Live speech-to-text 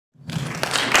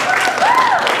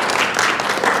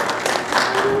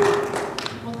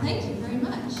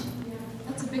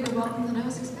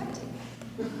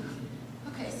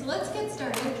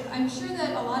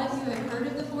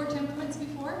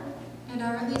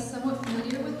somewhat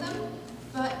familiar with them,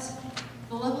 but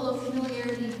the level of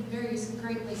familiarity varies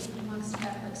greatly amongst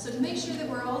Catholics. So to make sure that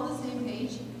we're all on the same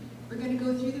page, we're going to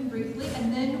go through them briefly,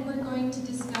 and then we're going to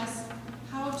discuss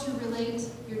how to relate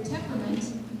your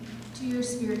temperament to your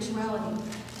spirituality.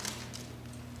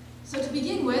 So to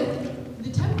begin with, the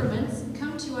temperaments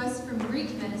come to us from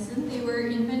Greek medicine. They were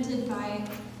invented by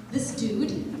this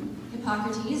dude,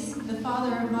 Hippocrates, the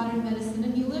father of modern medicine,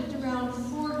 and he lived around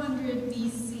 400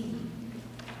 BC.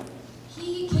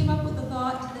 He came up with the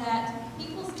thought that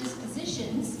people's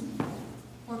dispositions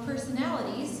or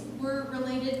personalities were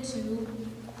related to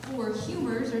four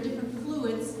humors or different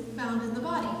fluids found in the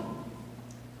body.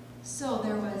 So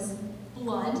there was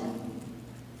blood,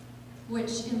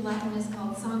 which in Latin is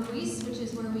called sanguis, which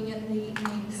is where we get the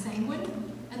name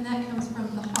sanguine, and that comes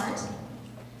from the heart.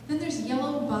 Then there's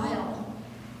yellow bile,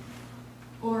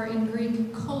 or in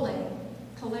Greek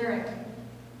choleric,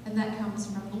 and that comes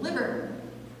from the liver.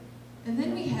 And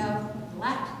then we have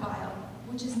black bile,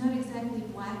 which is not exactly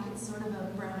black, it's sort of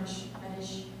a brownish,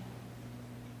 reddish,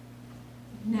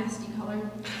 nasty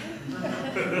color.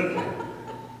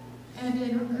 And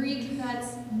in Greek,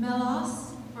 that's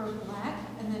melos for black,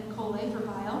 and then chole for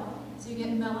bile. So you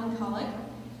get melancholic,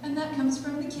 and that comes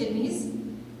from the kidneys.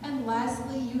 And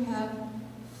lastly, you have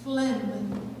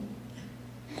phlegm,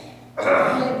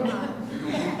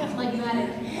 phlegmatic,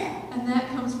 and that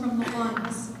comes from the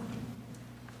lungs.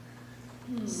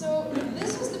 So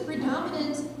this was the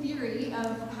predominant theory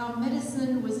of how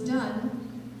medicine was done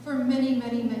for many,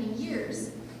 many, many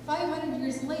years. 500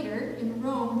 years later, in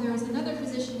Rome, there was another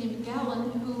physician named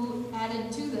Galen who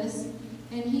added to this,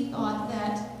 and he thought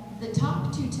that the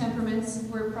top two temperaments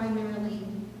were primarily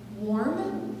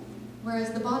warm,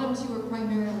 whereas the bottom two were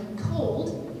primarily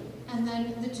cold, and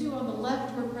then the two on the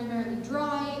left were primarily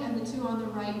dry, and the two on the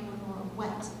right were more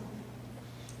wet.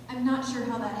 I'm not sure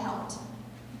how that helped.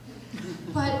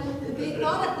 But they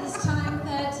thought at this time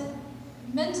that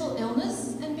mental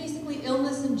illness, and basically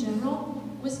illness in general,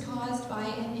 was caused by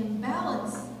an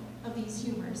imbalance of these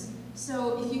humors.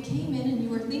 So if you came in and you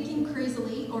were thinking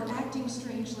crazily or acting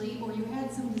strangely, or you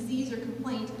had some disease or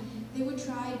complaint, they would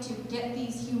try to get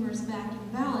these humors back in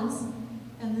balance,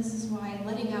 and this is why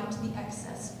letting out the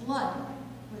excess blood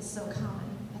was so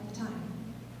common at the time.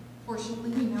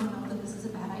 Fortunately, we now know that this is a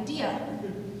bad idea.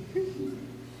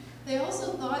 They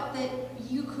also thought that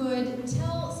you could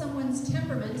tell someone's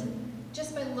temperament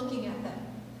just by looking at them.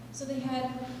 So they had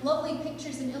lovely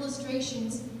pictures and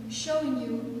illustrations showing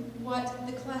you what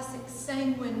the classic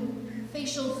sanguine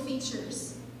facial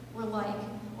features were like,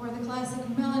 or the classic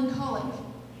melancholic.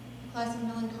 Classic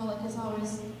melancholic is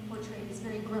always portrayed as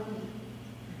very grumpy.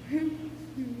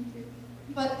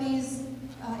 But these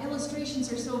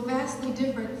illustrations are so vastly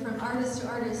different from artist to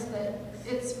artist that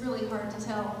it's really hard to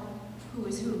tell who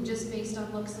is who just based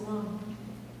on looks alone.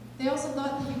 They also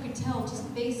thought that you could tell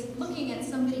just based looking at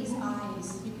somebody's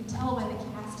eyes. You could tell by the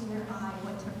cast in their eye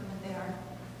what temperament they are.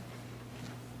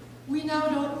 We now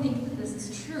don't think that this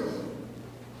is true.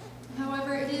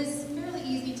 However, it is fairly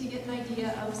easy to get an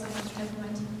idea of someone's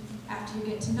temperament after you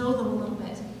get to know them a little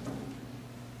bit.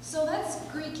 So that's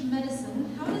Greek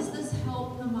medicine. How does this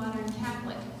help the modern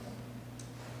Catholic?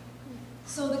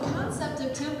 So the concept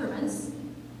of temperaments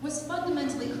was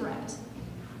fundamentally correct,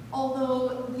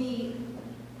 although the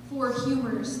four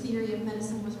humors theory of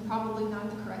medicine was probably not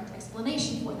the correct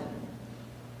explanation for them.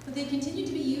 But they continue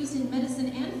to be used in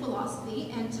medicine and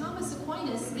philosophy, and Thomas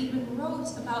Aquinas even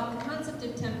wrote about the concept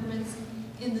of temperaments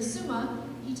in the Summa.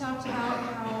 He talked about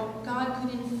how God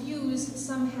could infuse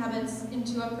some habits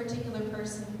into a particular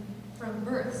person from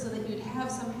birth, so that you'd have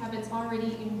some habits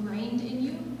already ingrained in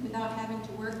you without having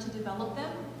to work to develop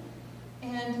them.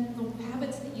 And the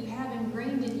habits that you have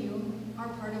ingrained in you are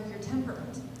part of your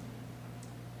temperament.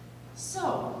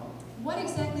 So, what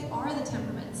exactly are the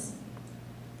temperaments?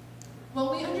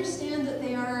 Well, we understand that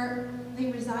they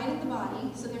reside in the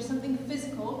body, so there's something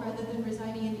physical rather than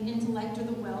residing in the intellect or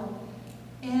the will.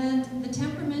 And the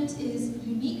temperament is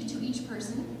unique to each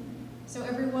person, so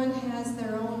everyone has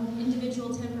their own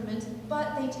individual temperament,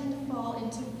 but they tend to fall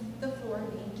into the four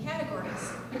main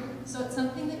categories. So it's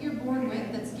something that you're born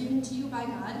with, that's given to you by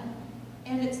God,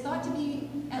 and it's thought to be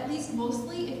at least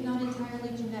mostly, if not entirely,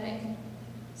 genetic.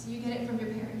 So you get it from your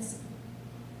parents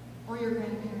or your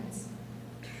grandparents.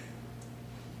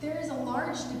 There is a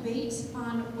large debate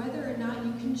on whether or not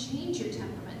you can change your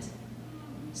temperament.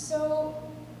 So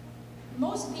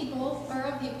most people are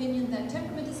of the opinion that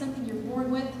temperament is something you're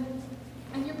born with,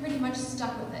 and you're pretty much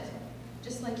stuck with it.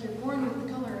 Just like you're born with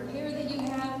the color of hair that you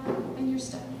have, and you're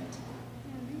stuck with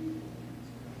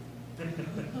it.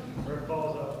 Or it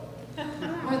falls out.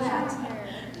 Or that.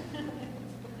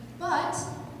 But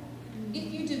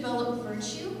develop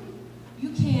virtue, you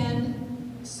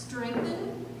can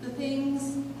strengthen the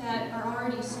things that are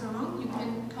already strong. You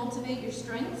can cultivate your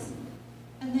strengths,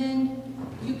 and then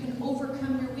you can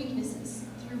overcome your weaknesses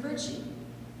through virtue.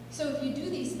 So if you do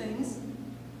these things,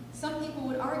 some people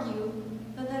would argue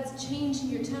that that's changing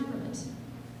your temperament.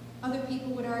 Other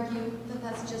people would argue that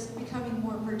that's just becoming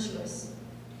more virtuous.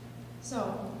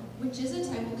 So, which is it?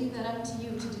 I will leave that up to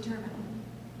you to determine.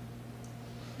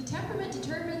 The temperament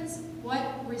determines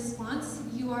what response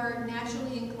you are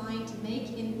naturally inclined to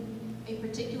make in a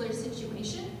particular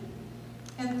situation.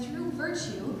 And through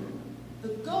virtue, the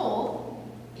goal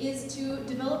is to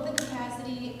develop the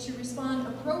capacity to respond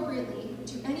appropriately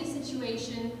to any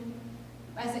situation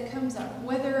as it comes up,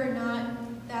 whether or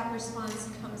not that response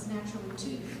comes naturally to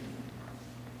you.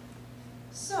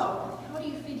 So, how do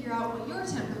you figure out what your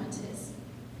temperament is?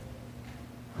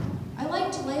 I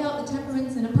like to lay out the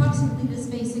temperaments in approximately this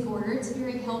basic order. It's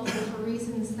very helpful for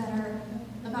reasons that are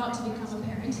about to become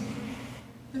apparent.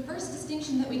 The first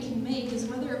distinction that we can make is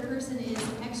whether a person is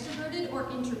extroverted or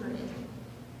introverted.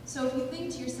 So if you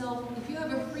think to yourself, if you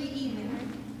have a free evening,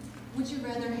 would you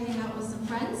rather hang out with some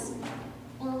friends,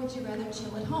 or would you rather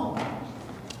chill at home?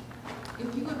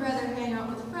 If you would rather hang out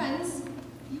with friends,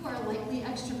 you are likely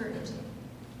extroverted.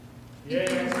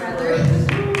 If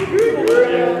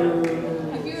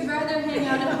you would rather hang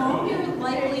out at home, you're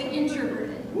likely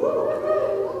introverted.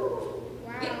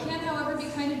 It can, however, be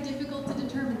kind of difficult to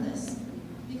determine this,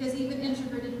 because even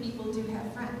introverted people do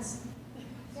have friends.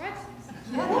 What?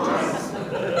 Yeah, they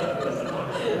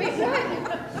do. Wait,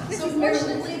 what? So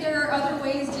fortunately, there are other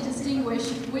ways to distinguish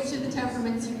which of the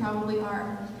temperaments you probably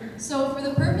are. So for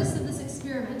the purpose of this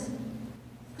experiment,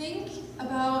 think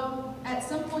about at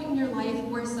some point in your life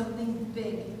where something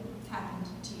big happened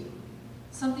to you.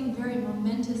 Something very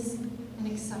momentous and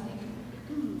exciting.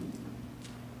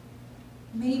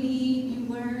 Maybe you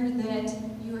learned that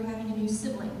you were having a new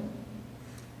sibling.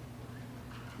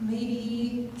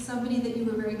 Maybe somebody that you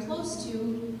were very close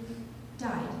to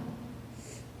died.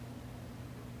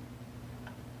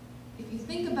 If you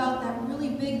think about that really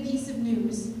big piece of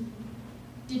news,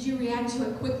 did you react to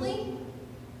it quickly,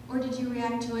 or did you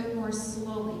react to it more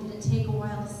slowly? Did it take a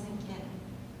while to sink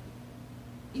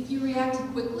in? If you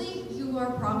reacted quickly, you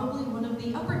are probably one of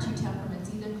the upper two temperaments,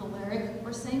 either choleric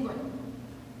or sanguine.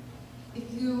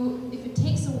 If it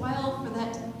takes a while for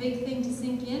that big thing to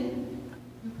sink in,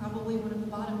 you're probably one of the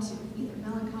bottom two, either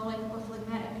melancholic or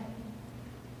phlegmatic.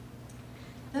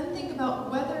 Then think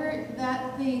about whether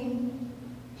that thing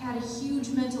had a huge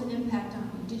mental impact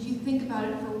on you. Did you think about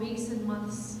it for weeks and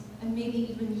months, and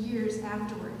maybe even years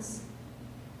afterwards?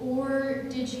 Or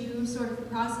did you sort of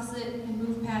process it and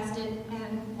move past it,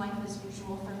 and life as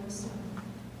usual fairly soon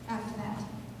after that?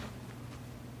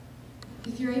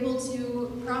 If you're able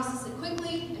to process it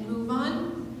quickly and move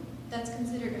on, that's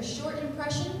considered a short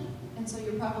impression, and so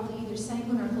you're probably either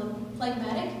sanguine or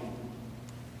phlegmatic.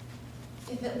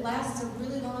 If it lasts a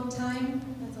really long time,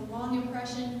 that's a long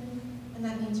impression, and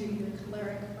that means you're either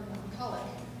choleric or melancholic.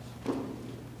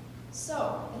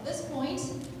 So, at this point,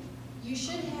 you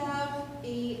should have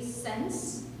a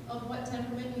sense of what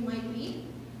temperament you might be,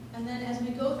 and then as we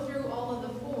go through all of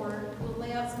the four, we'll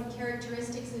lay out some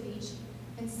characteristics of each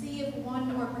and see if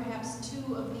one or perhaps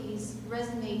two of these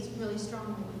resonates really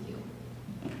strongly with you.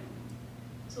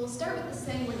 So we'll start with the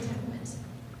sanguine temperament.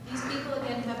 These people,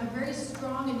 again, have a very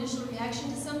strong initial reaction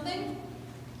to something,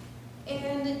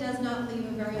 and it does not leave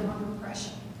a very long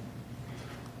impression.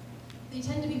 They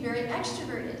tend to be very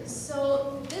extroverted,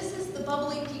 so this is the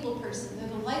bubbly people person. They're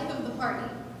the life of the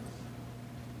party.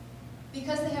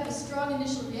 Because they have a strong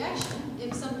initial reaction,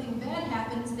 if something bad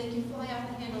happens, they can fly off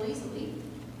the handle easily,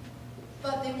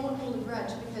 but they won't hold a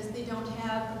grudge because they don't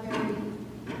have a very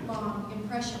long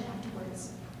impression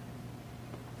afterwards.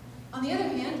 On the other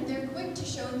hand, they're quick to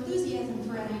show enthusiasm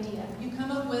for an idea. You come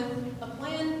up with a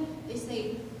plan, they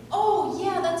say, "Oh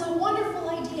yeah, that's a wonderful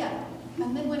idea."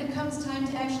 And then when it comes time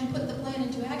to actually put the plan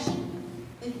into action,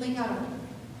 they flake out on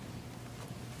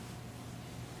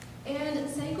it. And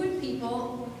sanguine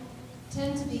people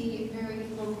tend to be very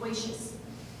loquacious.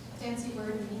 Fancy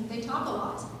word meaning they talk a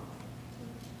lot.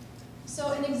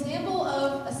 So an example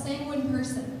of a sanguine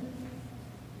person.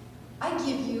 I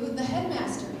give you the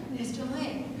headmaster, Mr.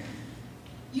 Lang.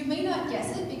 You may not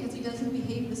guess it because he doesn't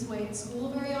behave this way at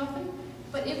school very often,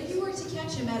 but if you were to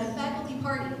catch him at a faculty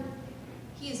party,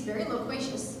 he is very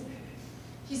loquacious.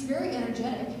 He's very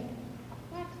energetic.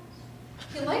 What?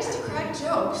 He likes to crack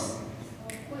jokes.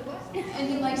 Wait, what? And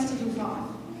he likes to goof off.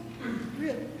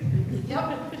 Really?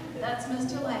 Yep, that's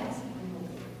Mr. Lang.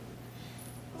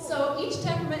 So each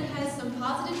temperament has some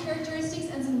positive characteristics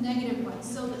and some negative ones.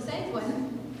 So the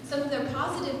sanguine Some of their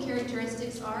positive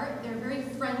characteristics are they're very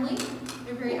friendly,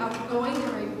 they're very outgoing,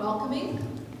 they're very welcoming.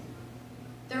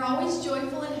 They're always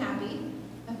joyful and happy,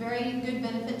 a very good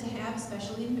benefit to have,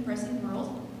 especially in the present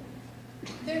world.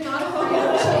 They're not afraid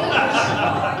of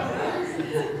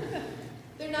change.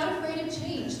 They're not afraid of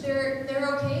change. They're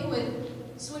okay with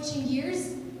switching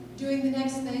gears, doing the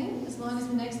next thing, as long as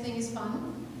the next thing is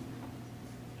fun.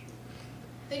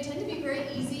 They tend to be very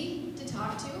easy to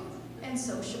talk to and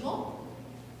sociable.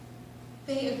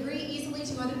 They agree easily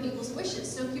to other people's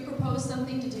wishes. So if you propose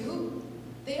something to do,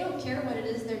 they don't care what it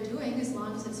is they're doing as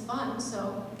long as it's fun.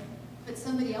 So if it's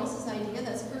somebody else's idea,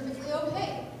 that's perfectly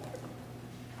okay.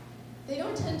 They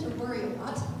don't tend to worry a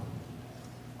lot,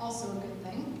 also a good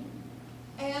thing.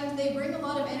 And they bring a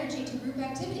lot of energy to group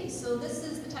activities. So this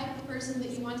is the type of person that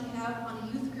you want to have on a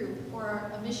youth group or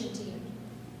a mission team.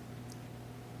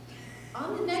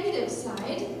 On the negative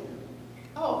side,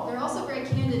 they're also very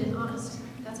candid and honest.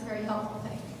 That's a very helpful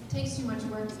thing. It takes too much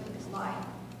work to make a lie.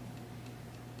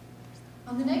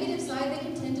 On the negative side, they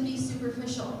can tend to be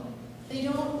superficial. They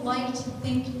don't like to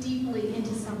think deeply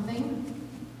into something.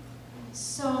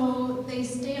 So they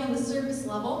stay on the surface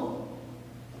level.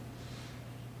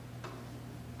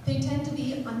 They tend to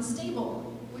be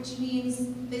unstable, which means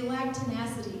they lack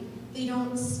tenacity. They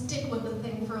don't stick with a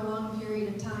thing for a long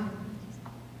period of time.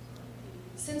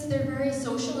 Since they're very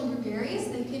social and gregarious,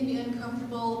 they can be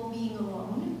uncomfortable being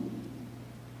alone.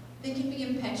 They can be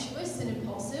impetuous and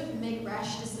impulsive and make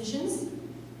rash decisions.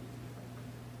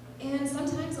 And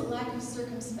sometimes a lack of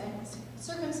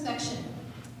circumspection.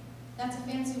 That's a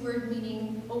fancy word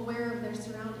meaning aware of their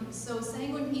surroundings. So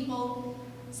sanguine people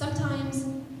sometimes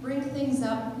bring things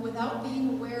up without being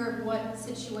aware of what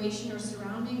situation or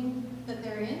surrounding that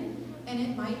they're in, and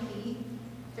it might be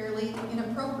fairly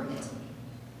inappropriate.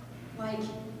 Like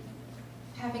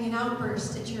having an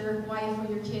outburst at your wife or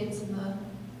your kids in the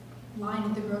line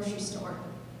at the grocery store.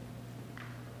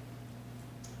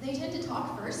 They tend to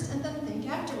talk first and then think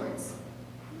afterwards,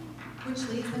 which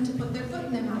leads them to put their foot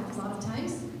in their mouth a lot of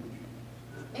times.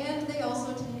 And they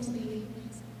also tend to be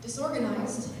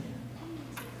disorganized.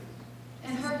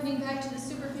 And harkening back to the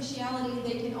superficiality,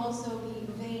 they can also be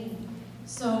vain.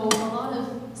 So a lot of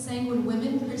sanguine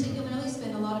women particularly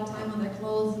spend a lot of time on their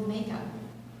clothes and makeup.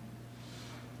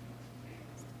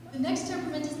 The next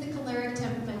temperament is the choleric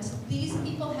temperament. These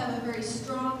people have a very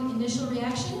strong initial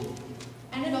reaction,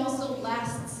 and it also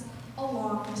lasts a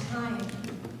long time.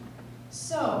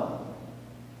 So,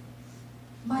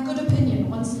 my good opinion,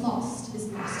 once lost,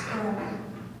 is lost forever.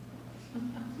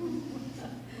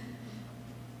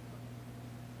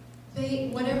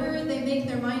 Whatever they make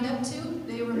their mind up to,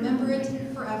 they remember it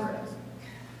forever.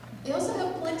 They also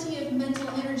have plenty of mental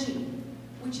energy,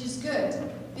 which is good,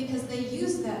 because they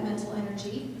use that mental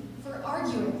energy for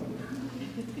arguing.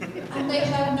 And they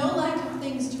have no lack of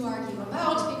things to argue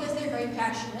about because they're very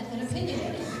passionate and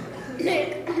opinionated.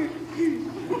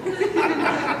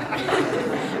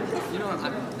 You know what?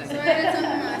 Sorry, I had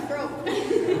something in my throat.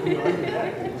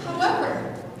 However,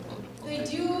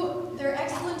 they're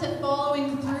excellent at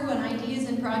following through on ideas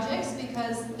and projects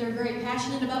because they're very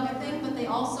passionate about their thing, but they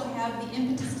also have the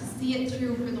impetus to see it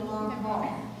through for the long haul.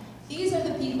 These are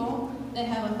the people that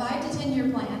have a 5 to 10 year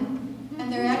plan,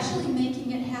 and they're actually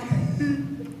making it happen.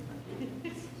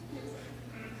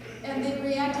 And they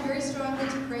react very strongly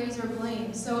to praise or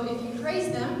blame. So if you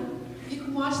praise them, you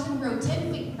can watch them grow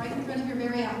 10 feet right in front of your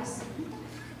very eyes.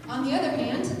 On the other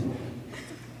hand,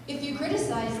 if you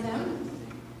criticize them,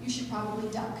 you should probably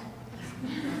duck.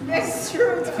 That's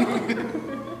true. Thank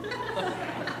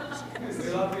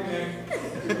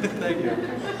you.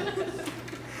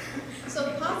 So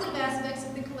the positive aspects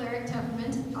of the choleric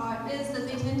temperament is that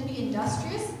they tend to be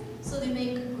industrious, so they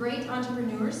make great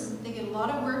entrepreneurs. They get a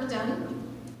lot of work done.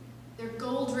 They're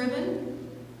goal-driven.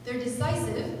 They're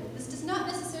decisive. This does not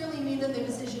necessarily mean that their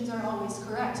decisions are always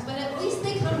correct, but at least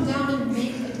they come down and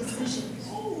make a decision.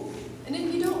 And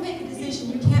if you don't make a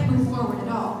decision, you can't move forward at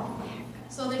all.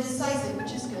 So they're decisive,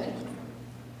 which is good.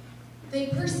 They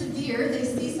persevere. They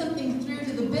see something through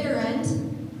to the bitter end,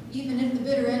 even if the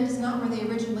bitter end is not where they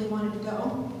originally wanted to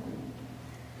go.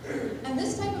 And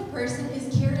this type of person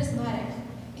is charismatic.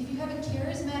 If you have a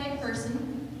charismatic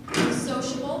person who's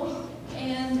sociable,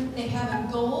 and they have a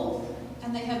goal,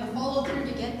 and they have a follow-through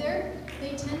to get there,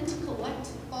 they tend to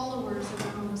collect followers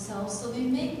around themselves, so they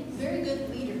make very good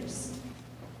leaders.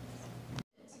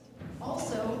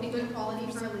 Also, a good quality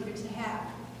for a leader to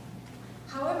have.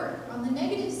 However, on the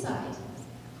negative side,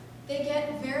 they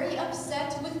get very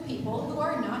upset with people who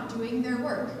are not doing their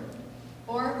work,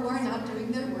 or who are not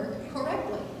doing their work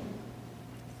correctly.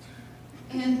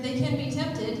 And they can be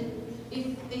tempted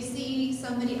If they see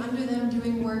somebody under them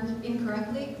doing work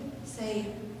incorrectly, say,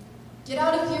 "Get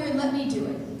out of here and let me do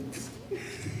it."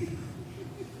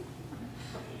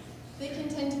 They can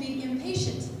tend to be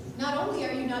impatient. Not only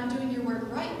are you not doing your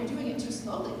work right, you're doing it too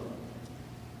slowly.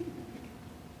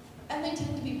 And they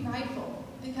tend to be prideful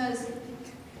because,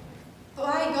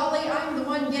 by golly, I'm the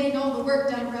one getting all the work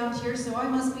done around here, so I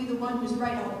must be the one who's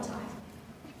right all the time.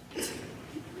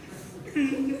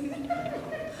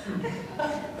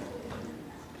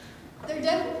 They're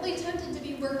definitely tempted to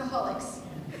be workaholics.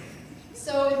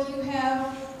 So if you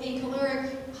have a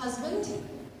choleric husband,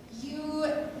 you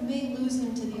may lose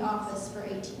him to the office for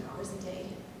 18 hours a day.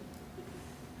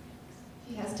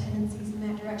 He has tendencies in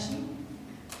that direction.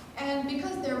 And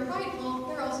because they're prideful,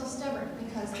 they're also stubborn,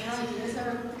 because their ideas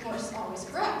are, of course, always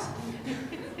correct.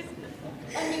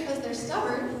 And because they're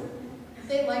stubborn,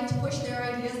 they like to push their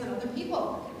ideas on other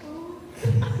people.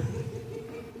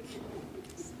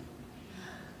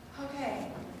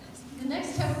 Okay, the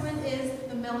next temperament is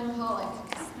the melancholic.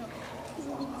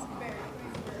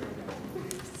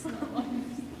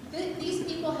 These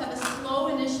people have a slow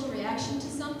initial reaction to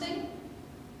something,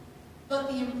 but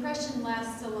the impression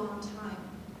lasts a long time.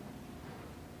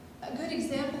 A good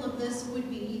example of this would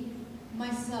be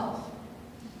myself.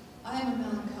 I am a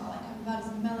melancholic. I'm about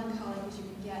as melancholic as you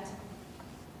can get.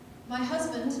 My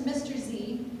husband, Mr.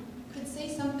 Z, could say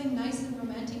something nice and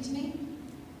romantic to me,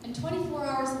 and 24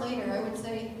 hours later I would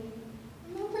say,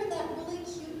 "Remember that really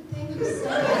cute thing you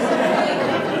said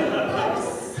yesterday? That was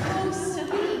so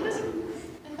sweet."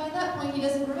 And by that point he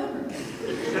doesn't remember.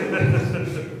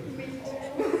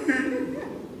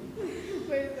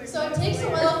 So it takes a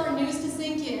while for news to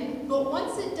sink in, but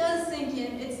once it does sink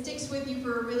in, it sticks with you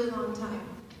for a really long time.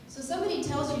 So somebody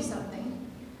tells you something,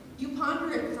 you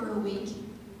ponder it for a week,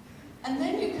 and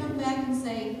then you come back and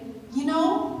say, "You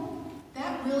know,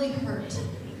 that really hurt.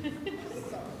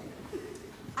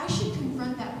 I should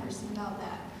confront that person about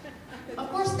that."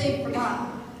 Of course they've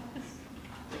forgotten.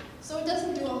 So it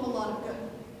doesn't do a whole lot of good.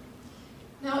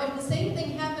 Now if the same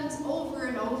thing happens over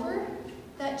and over,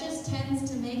 that just tends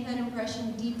to make that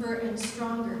impression deeper and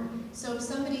stronger. So if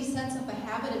somebody sets up a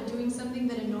habit of doing something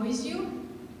that annoys you,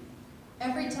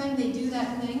 every time they do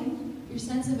that thing, your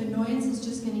sense of annoyance is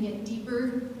just going to get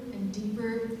deeper and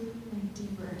deeper and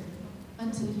deeper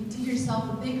until you dig yourself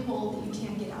a big hole that you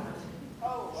can't get out of.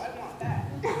 Oh, I want that.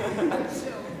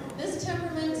 This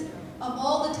temperament, of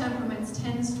all the temperaments,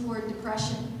 tends toward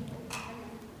depression.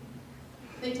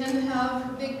 They tend to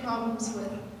have big problems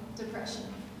with depression.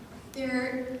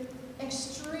 They're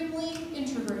extremely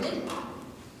introverted,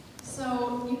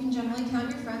 so you can generally count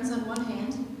your friends on one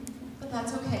hand, but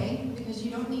that's okay, because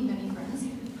you don't need many friends.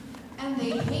 And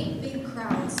they hate big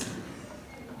crowds.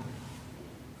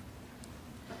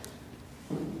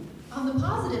 On the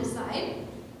positive side,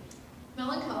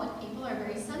 melancholic people are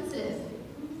very sensitive.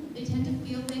 They tend to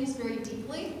feel things very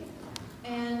deeply,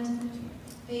 and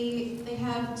they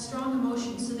have strong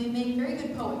emotions, so they make very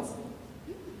good poets.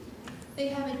 They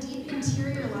have a deep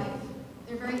interior life.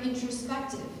 They're very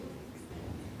introspective.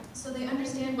 So they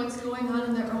understand what's going on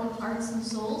in their own hearts and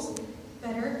souls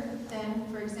better than,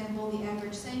 for example, the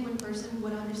average sanguine person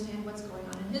would understand what's going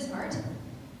on in his heart.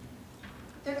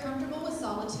 They're comfortable with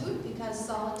solitude because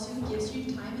solitude gives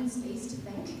you time and space to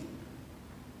think.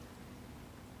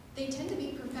 They tend to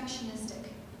be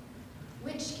perfectionistic,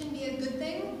 which can be a good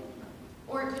thing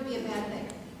or it could be a bad thing.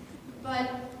 But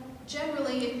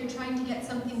generally, if you're trying to get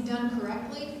something done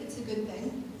correctly, it's a good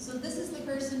thing. So this is the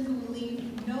person who will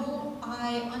leave no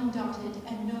I undotted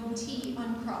and no T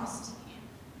uncrossed.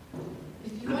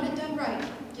 If you want it done right,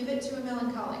 give it to a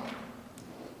melancholic.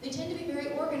 They tend to be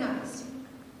very organized.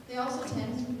 They also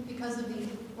tend, because of the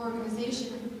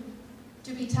organization,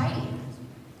 to be tidy.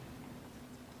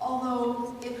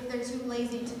 Although, if they're too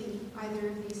lazy to be either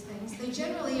of these things, they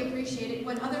generally appreciate it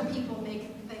when other people make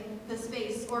the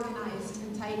space organized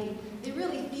and tidy. They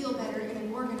really feel better in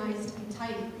an organized and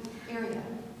tidy area.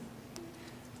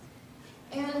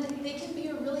 And they can be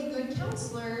a really good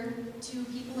counselor to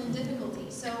people in difficulty.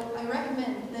 So I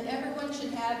recommend that everyone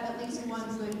should have at least one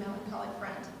good melancholic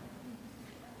friend.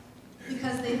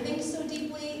 Because they think so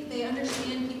deeply, they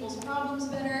understand people's problems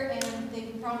better, and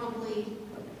they've probably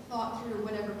thought through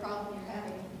whatever problem you're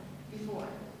having before.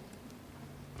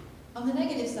 On the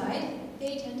negative side,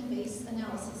 they tend to face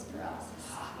analysis paralysis.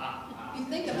 You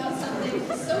think about something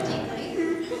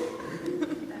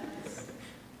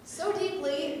so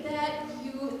deeply that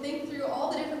you think through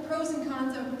all the different pros and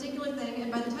cons of a particular thing,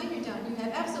 and by the time you're done, you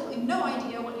have absolutely no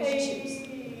idea what you should choose.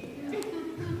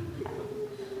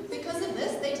 Because of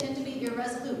this, they tend to be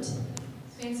irresolute.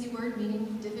 Fancy word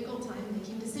meaning difficult time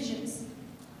making decisions.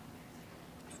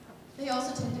 They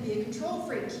control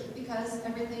freak because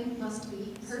everything must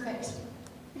be perfect.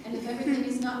 And if everything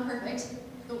is not perfect,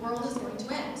 the world is going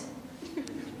to end.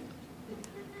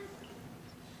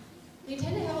 They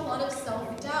tend to have a lot of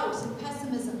self-doubt and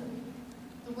pessimism.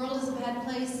 The world is a bad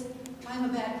place. I'm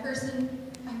a bad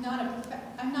person. I'm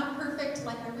not perfect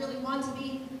like I really want to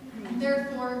be, and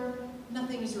therefore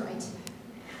nothing is right.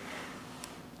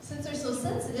 Since they're so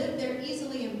sensitive, they're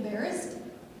easily embarrassed,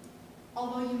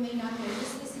 although you may not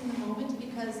notice this in the moment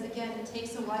because, again, it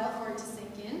takes a while for it to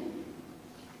sink in.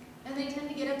 And they tend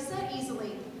to get upset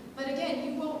easily. But again,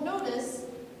 you won't notice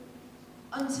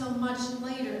until much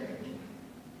later.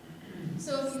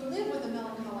 So if you live with a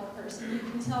melancholic person, you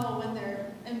can tell when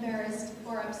they're embarrassed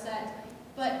or upset.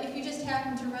 But if you just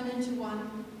happen to run into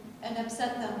one and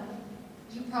upset them,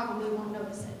 you probably won't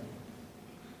notice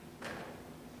it.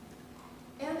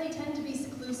 And they tend to be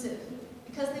seclusive.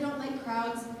 Because they don't like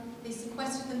crowds, they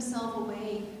sequester themselves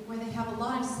away where they have a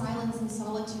lot of silence and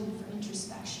solitude for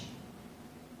introspection.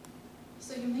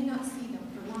 So you may not see them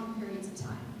for long periods of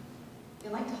time. They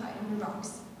like to hide under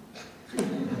rocks.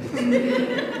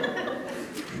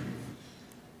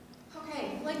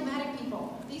 Okay, phlegmatic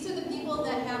people. These are the people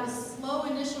that have a slow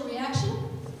initial reaction,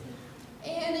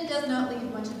 and it does not leave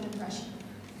much of an impression.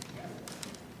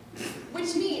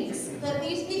 Which means that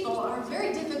these people are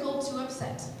very difficult to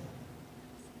upset.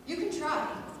 You can try,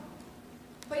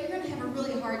 but you're going to have a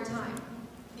really hard time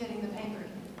getting them angry.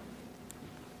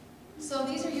 So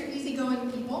these are your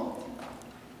easygoing people.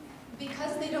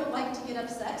 Because they don't like to get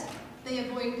upset, they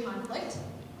avoid conflict,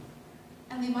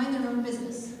 and they mind their own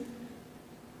business.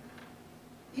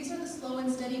 These are the slow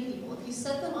and steady people. If you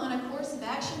set them on a course of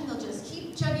action, they'll just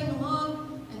keep chugging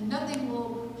along, and nothing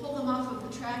will pull them off of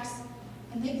the tracks,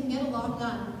 and they can get a lot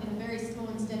done in a very slow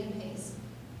and steady pace.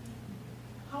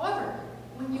 However,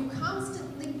 when you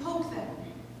constantly poke them,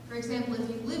 for example, if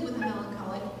you live with a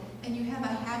melancholic, and you have a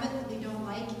habit that they don't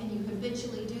like, and you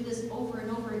habitually do this over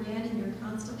and over again, and you're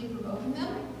constantly provoking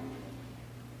them,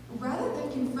 rather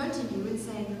than confronting you and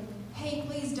saying, hey,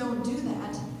 please don't do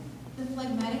that, the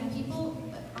phlegmatic people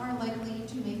are likely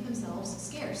to make themselves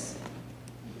scarce.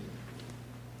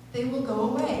 They will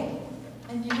go away,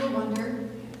 and you will wonder,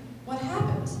 what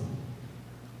happened?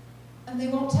 And they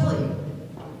won't tell you,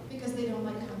 because they don't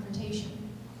like confrontation.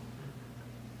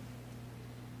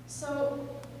 So,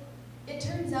 it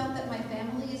turns out that my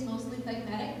family is mostly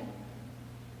phlegmatic,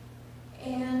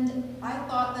 and I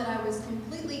thought that I was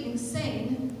completely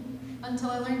insane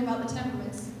until I learned about the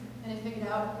temperaments, and I figured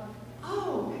out,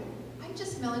 oh, I'm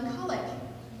just melancholic.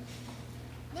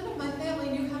 None of my family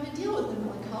knew how to deal with the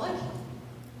melancholic.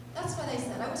 That's why they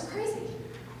said I was crazy.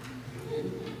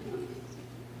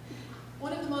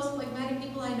 One of the most phlegmatic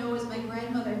people I know is my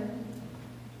grandmother.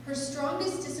 Her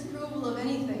strongest disapproval of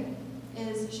anything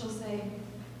is she'll say,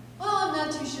 well, I'm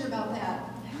not too sure about that.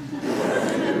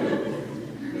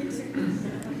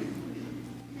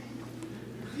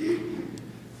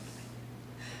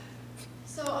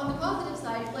 So on the positive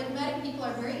side, phlegmatic people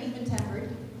are very even-tempered.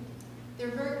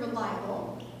 They're very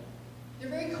reliable. They're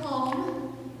very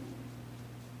calm.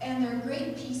 And they're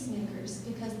great peacemakers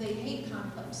because they hate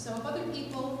conflict. So if other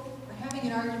people are having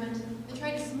an argument, they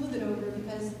try to smooth it over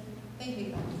because they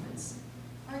hate arguments.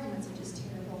 Arguments are just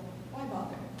terrible. Why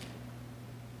bother?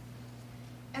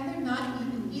 And they're not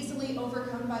easily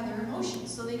overcome by their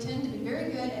emotions. So they tend to be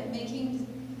very good at making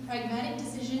pragmatic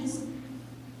decisions,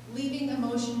 leaving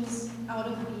emotions out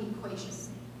of the equation.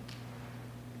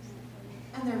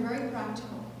 And they're very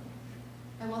practical.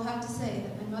 I will have to say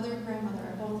that my mother and grandmother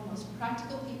are both the most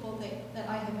practical people that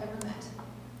I have ever met.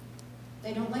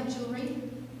 They don't like jewelry.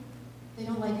 They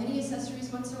don't like any accessories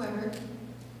whatsoever.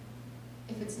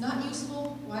 If it's not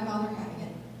useful, why bother having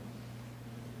it?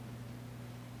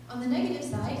 On the negative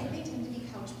side, they tend to be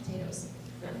couch potatoes.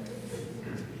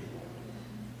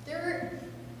 They're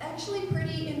actually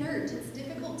pretty inert. It's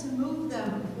difficult to move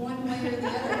them one way or the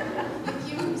other.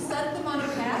 If you set them on a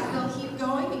path, they'll keep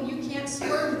going and you can't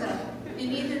swerve them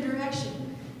in either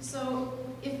direction. So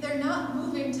if they're not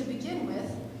moving to begin with,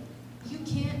 you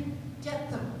can't get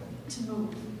them to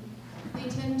move. They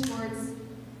tend towards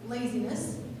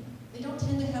laziness. They don't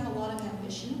tend to have a lot of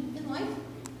ambition in life.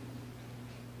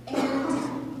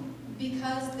 And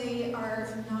because they are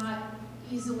not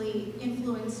easily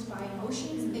influenced by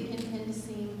emotions, they can tend to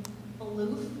seem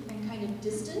aloof and kind of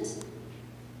distant.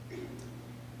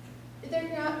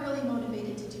 They're not really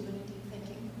motivated to do any deep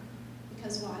thinking,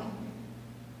 because why?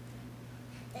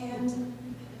 And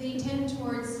they tend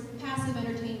towards passive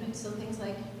entertainment, so things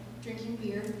like drinking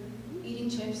beer, eating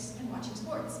chips, and watching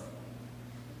sports.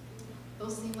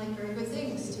 Those seem like very good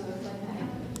things to a phlegmatic.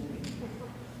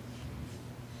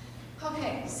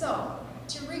 Okay, so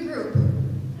To regroup,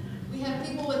 we have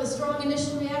people with a strong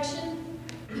initial reaction,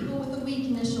 people with a weak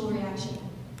initial reaction,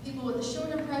 people with a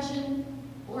short impression,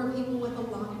 or people with a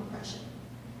long impression.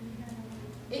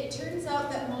 It turns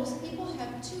out that most people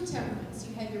have two temperaments.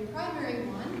 You have your primary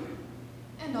one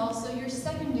and also your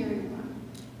secondary one,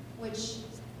 which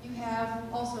you have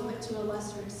also, but to a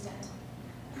lesser extent.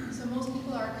 So most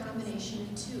people are a combination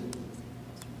of two.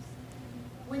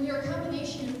 When you're a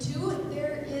combination of two,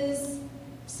 there is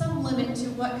some limit to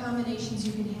what combinations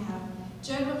you can have.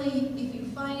 Generally, if you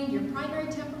find your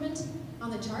primary temperament on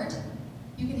the chart,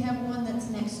 you can have one that's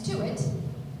next to it,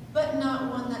 but not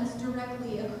one that's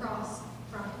directly across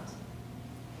from it.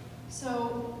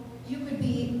 So you could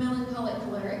be melancholic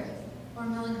choleric or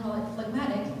melancholic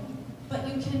phlegmatic, but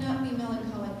you cannot be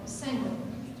melancholic sanguine.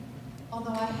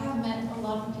 Although I have met a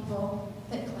lot of people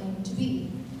that claim to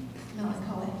be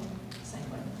melancholic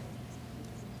sanguine.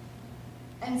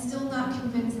 And still not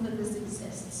convinced that this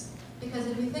exists. Because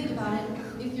if you think about it,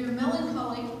 if you're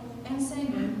melancholic and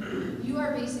sanguine, you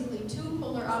are basically two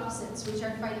polar opposites which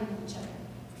are fighting with each other.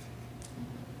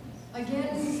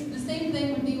 Again, the same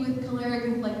thing would be with choleric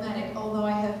and phlegmatic, although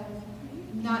I have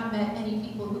not met any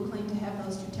people who claim to have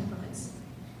those two temperaments.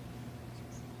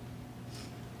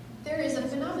 There is a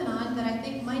phenomenon that I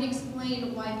think might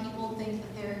explain why people think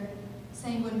that they're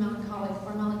sanguine melancholic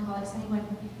or melancholic sanguine,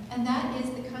 and that is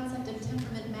the concept of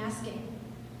temperament masking.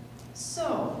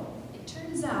 So, it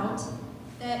turns out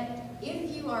that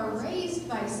if you are raised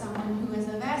by someone who has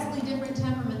a vastly different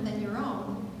temperament than your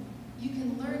own, you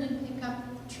can learn and pick up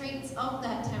traits of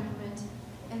that temperament,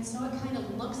 and so it kind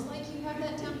of looks like you have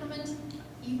that temperament,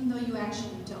 even though you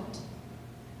actually don't.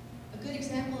 A good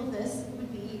example of this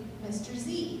would be Mr.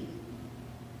 Z.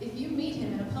 If you meet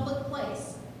him in a public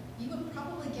place, you would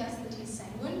probably guess that he's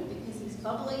sanguine because he's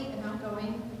bubbly and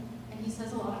outgoing, and he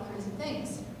says a lot of crazy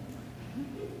things.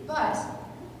 But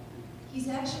he's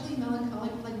actually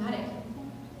melancholic phlegmatic.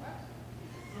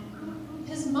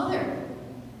 His mother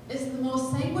is the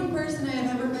most sanguine person I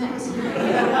have ever met.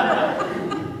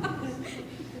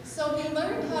 So he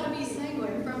learned how to be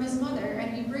sanguine from his mother,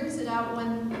 and he brings it out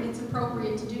when it's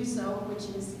appropriate to do so, which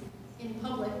is in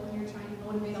public when you're trying to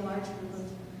motivate a large group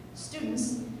of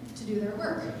students to do their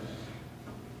work.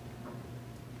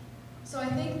 So I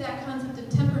think that concept of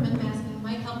temperament masking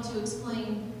might help to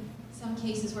explain some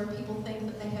cases where people think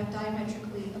that they have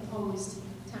diametrically opposed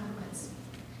temperaments.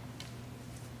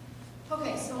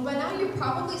 Okay, so by now you're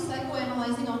probably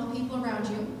psychoanalyzing all the people around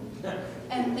you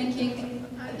and thinking,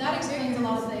 that explains a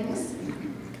lot of things.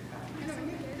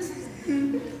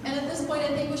 And at this point,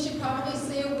 I think we should probably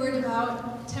say a word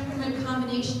about temperament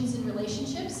combinations in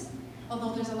relationships,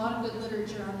 although there's a lot of good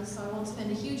literature on this, so I won't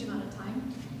spend a huge amount of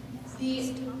time.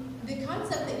 The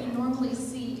concept that you normally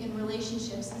see in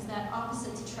relationships is that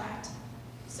opposites attract.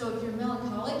 So if you're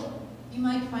melancholic, you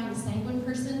might find a sanguine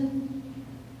person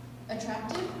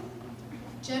attractive,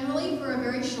 generally for a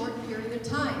very short period of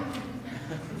time.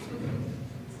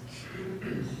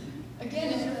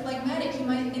 Again, if you're phlegmatic, you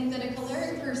might think that a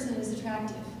choleric person is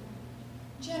attractive,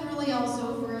 generally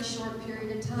also for a short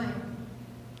period of time.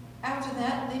 After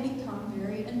that, they become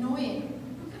very annoying.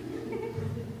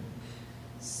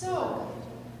 So,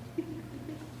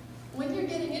 when you're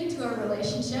getting into a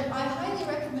relationship, I highly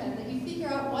recommend that you figure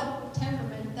out what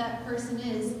temperament that person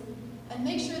is and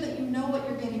make sure that you know what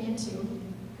you're getting into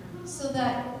so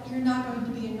that you're not going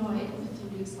to be annoyed a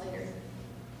few weeks later.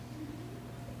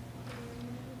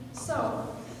 So,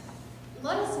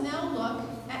 let us now look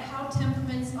at how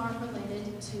temperaments are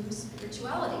related to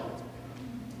spirituality.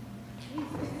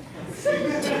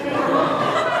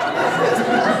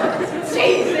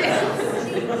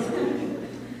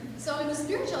 So in the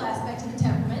spiritual aspect of the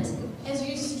temperament, as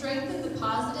you strengthen the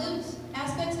positive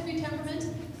aspects of your temperament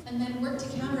and then work to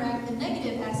counteract the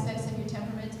negative aspects of your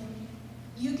temperament,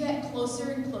 you get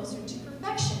closer and closer to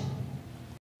perfection.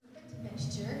 Perfect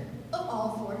mixture of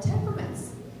all four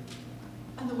temperaments.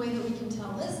 And the way that we can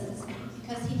tell this is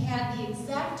because he had the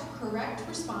exact correct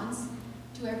response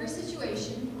to every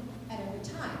situation at every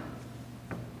time.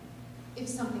 If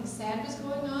something sad was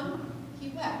going on, he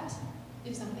wept.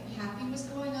 If something happy was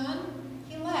going on,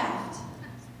 he laughed.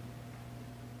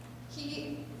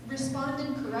 He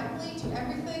responded correctly to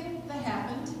everything that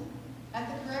happened at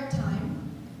the correct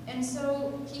time, and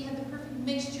so he had the perfect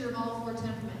mixture of all four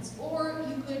temperaments. Or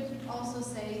you could also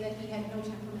say that he had no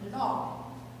temperament at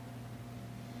all.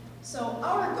 So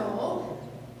our goal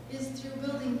is through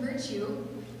building virtue,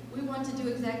 we want to do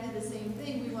exactly the same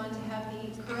thing. We want to have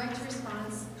the correct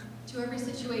response to every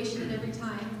situation at every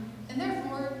time. And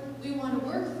therefore, we want to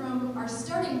work from our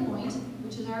starting point,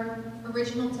 which is our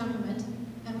original temperament,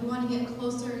 and we want to get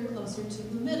closer and closer to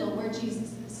the middle where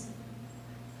Jesus is.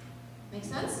 Make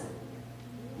sense?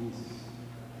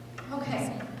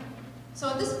 Okay. So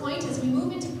at this point, as we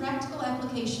move into practical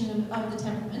application of the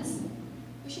temperaments,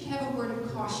 we should have a word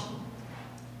of caution.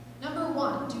 Number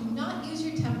one, do not use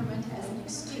your temperament as an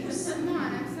excuse. Come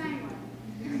on, I'm sanguine.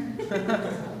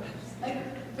 A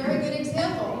very good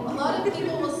example. A lot of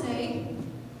people will say,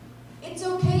 it's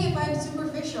okay if I'm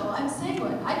superficial, I'm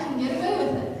sanguine, I can get away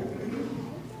with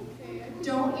it.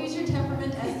 Don't use your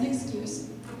temperament as an excuse.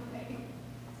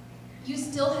 You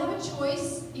still have a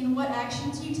choice in what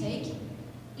actions you take.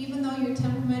 Even though your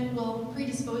temperament will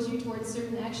predispose you towards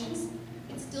certain actions,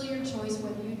 it's still your choice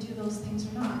whether you do those things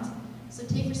or not. So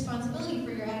take responsibility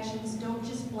for your actions, don't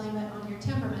just blame it on your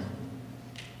temperament.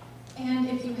 And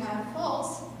if you have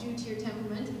faults due to your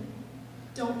temperament,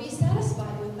 don't be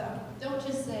satisfied with them. Don't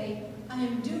just say, I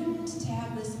am doomed to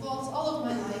have this fault all of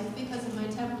my life because of my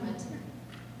temperament.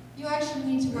 You actually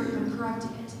need to work on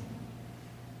correcting it.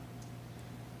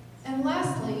 And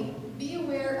lastly, be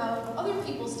aware of other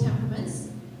people's temperaments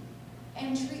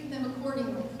and treat them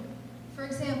accordingly. For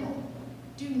example,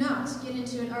 do not get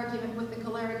into an argument with a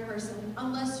choleric person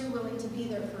unless you're willing to be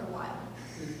there for a while.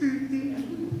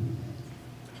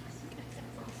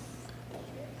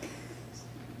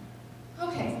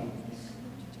 Okay,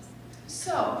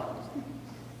 so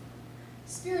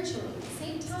spiritually,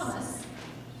 St. Thomas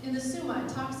in the Summa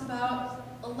talks about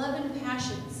 11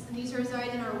 passions, and these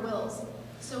reside in our wills.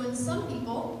 So in some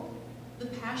people, the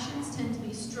passions tend to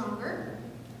be stronger,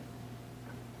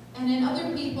 and in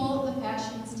other people, the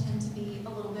passions tend to be a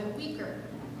little bit weaker.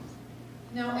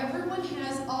 Now, everyone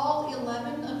has all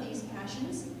 11 of these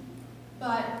passions,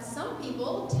 but some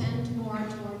people tend more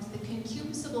towards the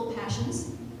concupiscible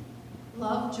passions: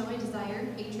 love, joy, desire,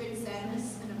 hatred,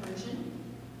 sadness, and aversion.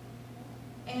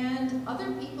 And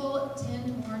other people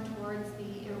tend more towards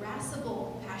the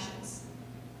irascible passions: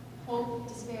 hope,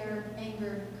 despair,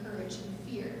 anger, courage, and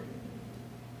fear.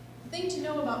 The thing to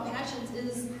know about passions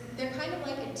is they're kind of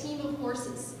like a team of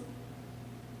horses.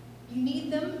 You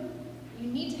need them, you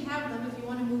need to have them if you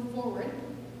want to move forward,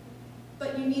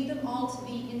 but you need them all to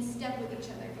be in step with each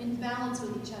other, in balance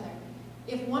with each other.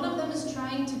 If one of them is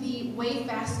trying to be way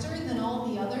faster than all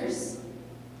the others,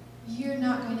 you're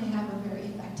not going to have a very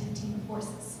effective team of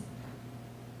horses.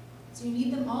 So you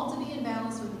need them all to be in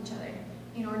balance with each other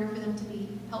in order for them to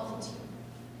be helpful to you.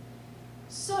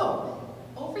 So,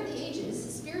 over the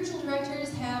ages, spiritual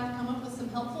directors have come up with some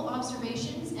helpful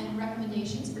observations and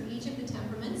recommendations for each of the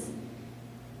temperaments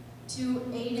to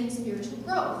aid in spiritual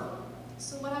growth.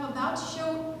 So what I'm about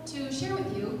to share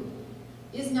with you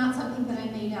is not something that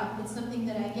I made up. It's something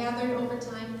that I gathered over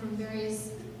time from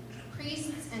various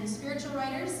priests and spiritual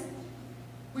writers,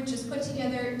 which is put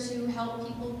together to help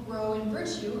people grow in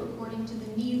virtue according to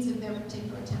the needs of their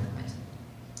particular temperament.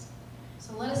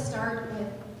 So let us start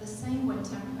with the sanguine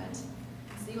temperament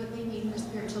and see what they need for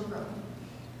spiritual growth.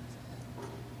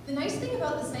 The nice thing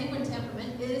about the sanguine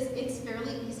temperament is it's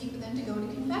fairly easy for them to go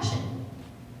to confession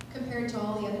compared to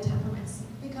all the other temperaments,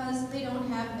 because they don't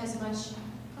have as much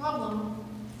problem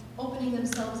opening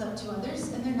themselves up to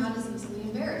others, and they're not as easily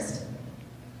embarrassed.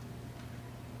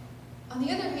 On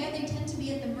the other hand, they tend to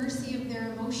be at the mercy of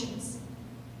their emotions.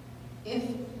 If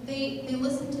they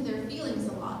listen to their feelings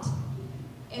a lot,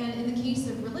 and in the case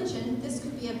of religion, this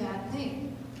could be a bad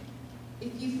thing.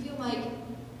 If you feel like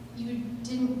you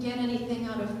didn't get anything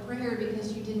out of prayer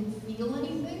because you didn't feel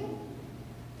anything,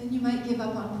 then you might give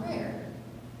up on prayer.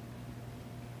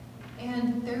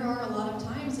 And there are a lot of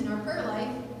times in our prayer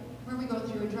life where we go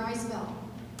through a dry spell.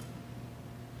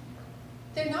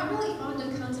 They're not really fond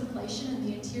of contemplation in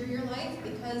the interior life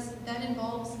because that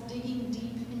involves digging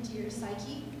deep into your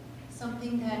psyche,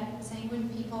 something that sanguine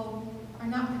people are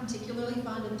not particularly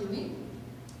fond of doing.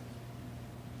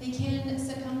 They can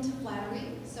succumb to flattery,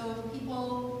 so if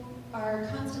people are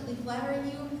constantly flattering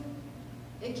you,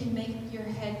 it can make your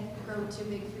head grow too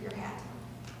big for your hat.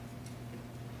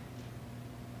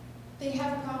 They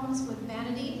have problems with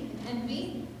vanity and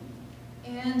envy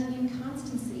and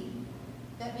inconstancy.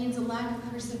 That means a lack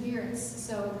of perseverance,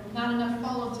 so not enough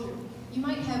follow-through. You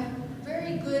might have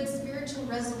very good spiritual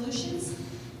resolutions,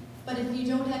 but if you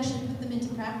don't actually put them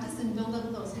into practice and build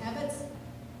up those habits,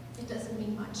 it doesn't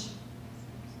mean much.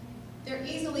 They're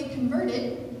easily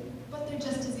converted, but they're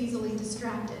just as easily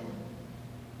distracted.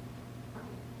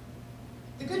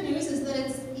 The good news is that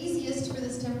it's easiest for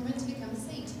this temperament to become a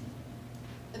saint.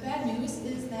 The bad news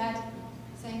is that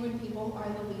sanguine people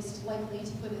are the least likely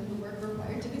to put in the work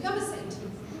required to become a saint.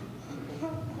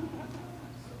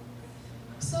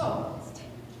 So,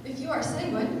 if you are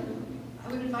sanguine,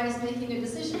 I would advise making a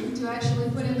decision to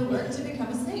actually put in the work to become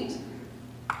a saint.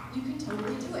 you can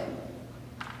totally do it.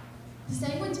 The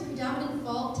sanguine's predominant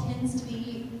fault tends to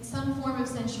be some form of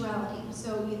sensuality,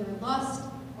 so either lust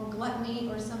or gluttony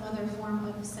or some other form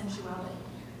of sensuality.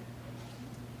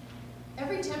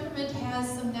 Every temperament has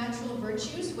some natural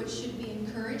virtues which should be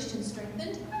encouraged and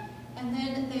strengthened, and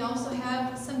then they also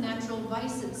have some natural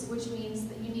vices, which means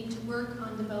that you need to work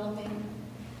on developing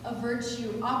a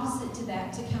virtue opposite to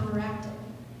that to counteract it.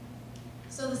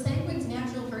 So the sanguine's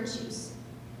natural virtues,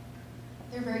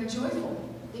 they're very joyful.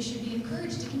 They should be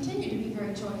encouraged to continue to be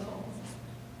very joyful.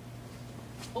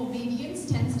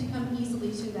 Obedience tends to come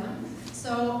easily to them.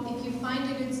 So if you find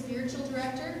a good spiritual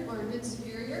director or a good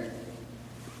superior,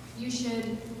 you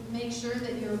should make sure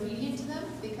that you're obedient to them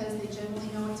because they generally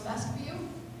know what's best for you.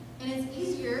 And it's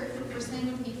easier for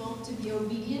sanguine people to be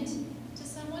obedient to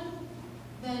someone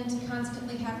than to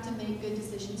constantly have to make good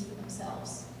decisions for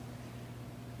themselves.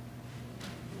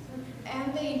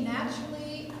 And they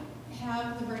naturally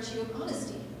have the virtue of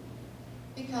honesty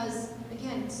because,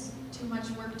 again, it's too much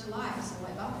work to lie, so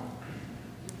why bother?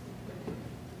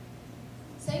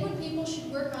 Sanguine people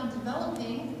should work on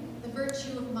developing the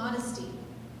virtue of modesty.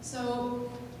 So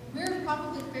we're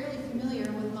probably fairly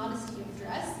familiar with modesty of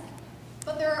dress,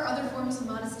 but there are other forms of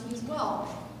modesty as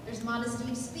well. There's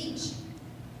modesty of speech.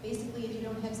 Basically, if you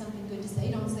don't have something good to say,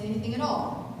 don't say anything at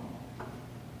all.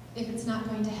 If it's not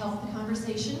going to help the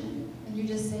conversation, and you're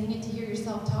just saying it to hear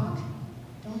yourself talk,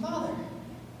 don't bother.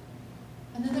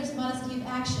 And then there's modesty of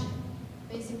action.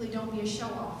 Basically, don't be a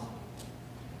show-off.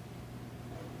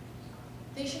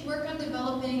 They should work on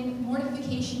developing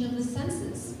mortification of the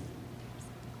senses.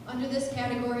 Under this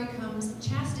category comes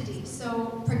chastity.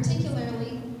 So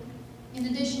particularly, in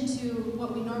addition to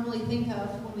what we normally think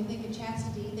of when we think of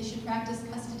chastity, they should practice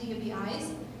custody of the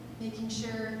eyes, making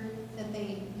sure that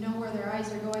they know where their eyes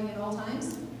are going at all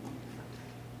times.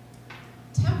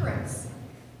 Temperance.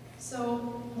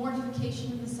 So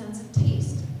mortification of the sense of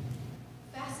taste.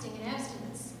 Fasting and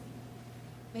abstinence.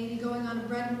 Maybe going on a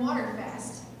bread and water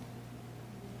fast.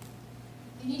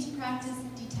 You need to practice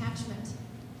detachment.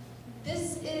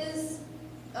 This is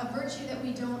a virtue that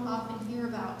we don't often hear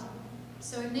about.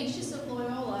 So Ignatius of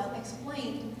Loyola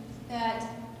explained that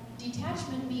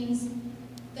detachment means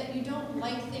that you don't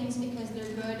like things because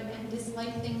they're good and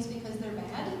dislike things because they're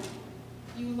bad.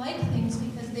 You like things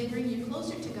because they bring you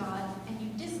closer to God, and you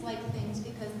dislike things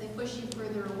because they push you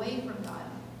further away from God.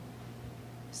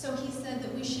 So he said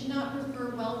that we should not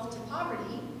prefer wealth to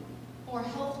poverty, or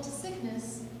health to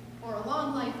sickness, or a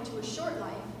long life to a short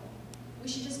life. We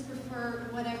should just prefer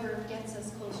whatever gets us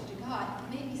closer to God.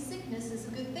 Maybe sickness is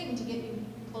a good thing to get you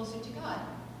closer to God,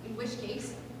 in which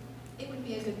case it would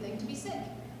be a good thing to be sick.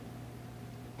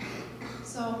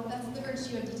 So that's the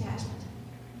virtue of detachment.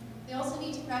 They also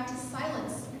need to practice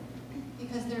silence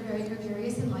because they're very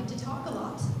gregarious and like to talk a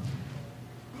lot.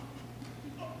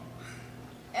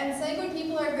 And sanguine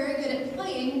people are very good at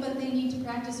playing, but they need to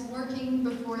practice working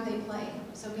before they play.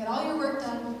 So get all your work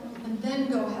done and then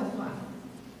go have fun.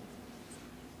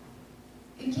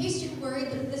 In case you're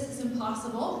worried that this is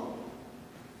impossible,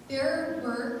 there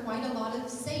were quite a lot of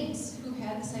saints who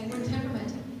had the sanguine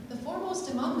temperament. The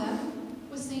foremost among them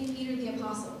was St. Peter the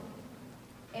Apostle.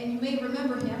 And you may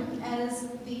remember him as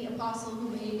the apostle who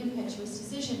made impetuous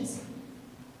decisions.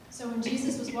 So when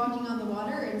Jesus was walking on the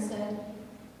water and said,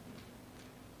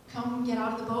 "Come get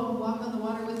out of the boat and walk on the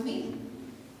water with me,"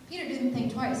 Peter didn't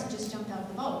think twice, he just jumped out of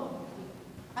the boat.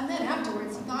 And then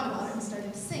afterwards he thought about it and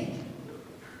started to sink.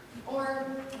 Or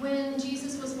when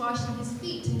Jesus was washing his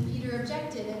feet and Peter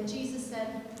objected and Jesus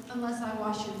said, "Unless I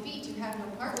wash your feet, you have no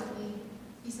part with me,"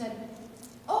 he said,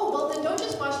 "Oh, well then don't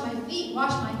just wash my feet,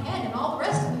 wash my head and all the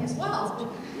rest of me as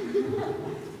well."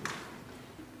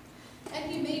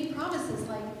 And he made promises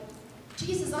like,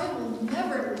 "Jesus, I will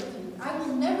never leave you. I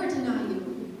will never deny you."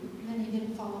 And then he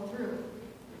didn't follow through.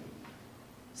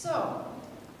 So,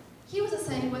 he was a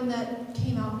sanguine that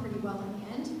came out pretty well in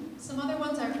the end. Some other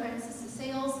ones are Francis of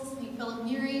Sales, St. Philip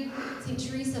Neri, St.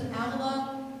 Teresa of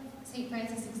Avila, St.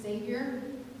 Francis Xavier.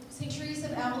 St. Teresa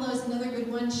of Avila is another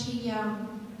good one.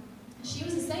 She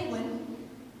was a sanguine,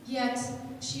 yet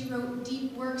she wrote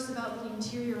deep works about the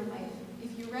interior life.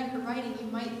 If you read her writing, you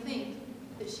might think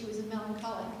that she was a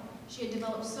melancholic. She had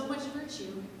developed so much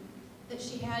virtue that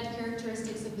she had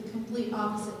characteristics of the complete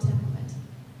opposite temperament.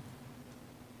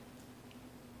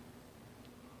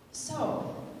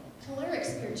 So, choleric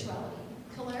spirituality.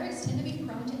 Cholerics tend to be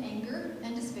prone to anger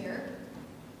and despair,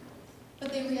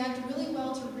 but they react really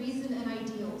well to reason and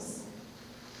ideals.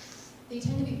 They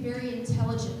tend to be very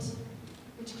intelligent,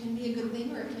 which can be a good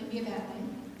thing or it can be a bad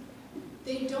thing.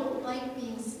 They don't like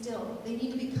being still. They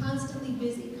need to be constantly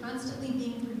busy, constantly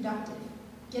being productive,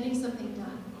 getting something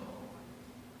done.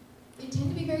 They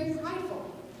tend to be very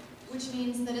prideful, which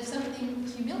means that if something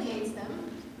humiliates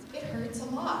them, it hurts a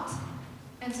lot.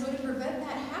 And so to prevent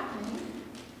that happening,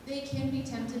 they can be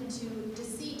tempted to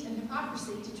deceit and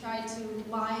hypocrisy to try to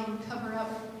lie and cover up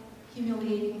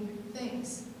humiliating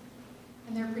things.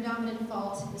 And their predominant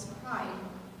fault is pride.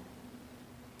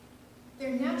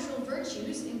 Their natural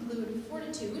virtues include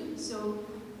fortitude, so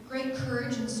great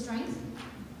courage and strength,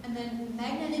 and then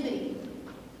magnanimity,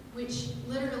 which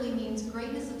literally means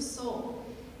greatness of soul.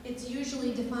 It's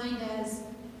usually defined as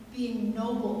being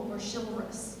noble or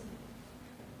chivalrous.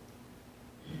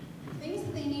 Things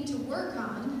that they need to work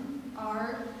on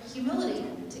are humility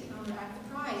to counteract the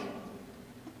pride,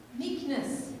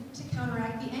 meekness to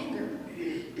counteract the anger,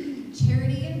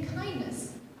 charity and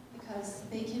kindness, because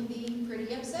they can be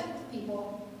pretty upset with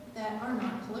people that are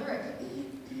not choleric.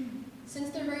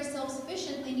 Since they're very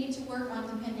self-sufficient, they need to work on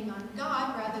depending on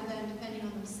God rather than depending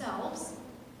on themselves.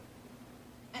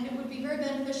 And it would be very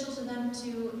beneficial to them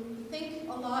to think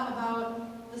a lot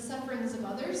about the sufferings of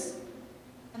others,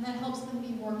 and that helps them be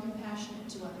more compassionate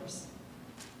to others.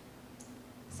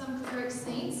 Some choleric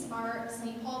saints are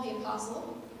St. Paul the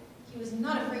Apostle. He was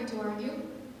not afraid to argue,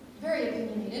 very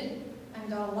opinionated, and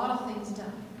got a lot of things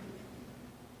done.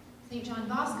 St. John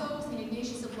Bosco, St.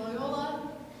 Ignatius of Loyola,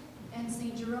 and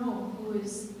St. Jerome, who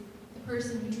is the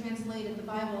person who translated the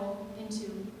Bible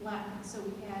into Latin, so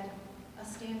we had a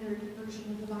standard version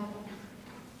of the Bible.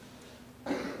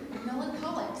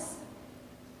 Melancholics.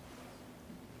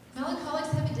 Melancholics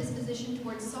have a disposition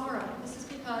towards sorrow. This is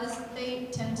because they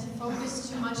tend to focus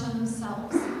too much on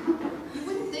themselves. You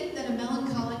wouldn't think that a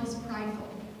melancholic is prideful,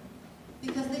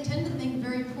 because they tend to think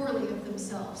very poorly of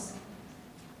themselves.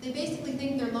 They basically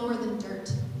think they're lower than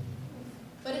dirt.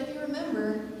 But if you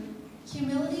remember,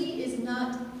 humility is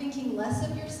not thinking less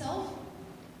of yourself,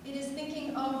 it is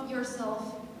thinking of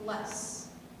yourself less.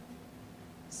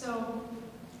 So,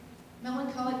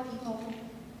 melancholic people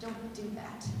don't do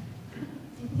that.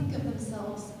 They think of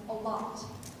themselves a lot.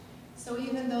 So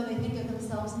even though they think of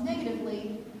themselves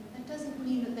negatively, that doesn't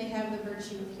mean that they have the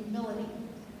virtue of humility.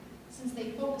 Since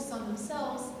they focus on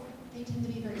themselves, they tend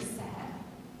to be very sad.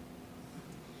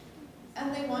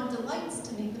 And they want delights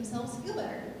to make themselves feel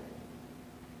better.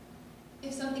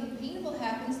 If something painful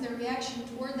happens, their reaction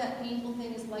toward that painful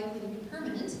thing is likely to be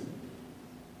permanent.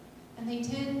 And they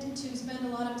tend to spend a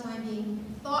lot of time being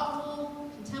thoughtful,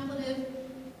 contemplative,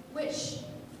 which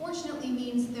fortunately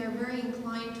means they're very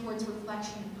inclined towards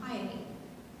reflection and piety.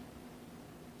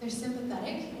 They're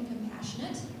sympathetic and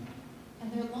compassionate,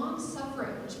 and they're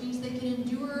long-suffering, which means they can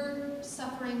endure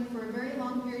suffering for a very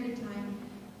long period of time.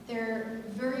 They're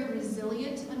very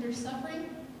resilient under suffering,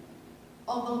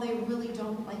 although they really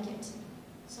don't like it,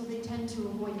 so they tend to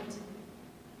avoid it.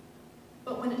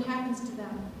 But when it happens to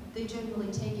them, they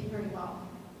generally take it very well.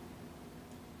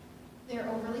 They're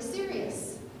overly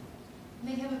serious. And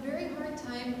they have a very hard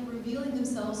time revealing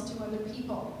themselves to other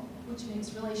people, which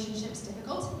makes relationships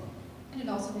difficult, and it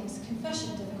also makes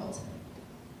confession difficult.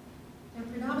 Their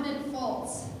predominant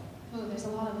faults, oh, there's a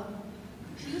lot of them.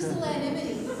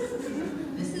 Pusillanimity.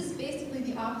 This is basically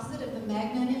the opposite of the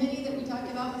magnanimity that we talked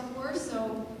about before.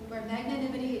 So where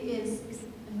magnanimity is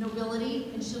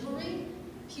nobility and chivalry,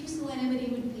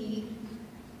 pusillanimity would be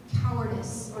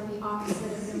cowardice, or the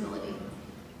opposite of nobility.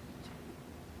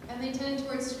 And they tend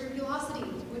towards scrupulosity,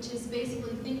 which is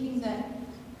basically thinking that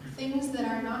things that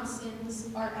are not sins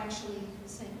are actually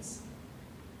sins.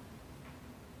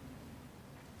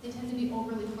 They tend to be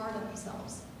overly hard on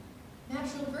themselves.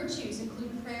 Natural virtues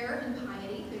include prayer and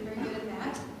piety. They're very good at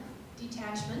that.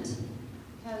 Detachment,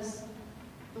 because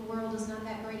the world is not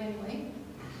that great anyway.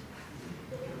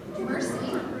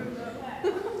 Mercy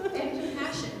and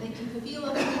compassion. They can feel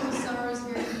other people's sorrows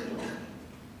very deeply.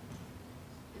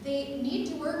 They need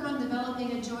to work on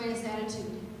developing a joyous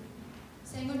attitude.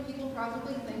 Sanguine people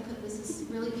probably think that this is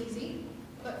really easy,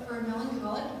 but for a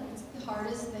melancholic, it's the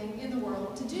hardest thing in the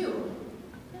world to do.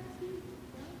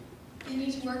 They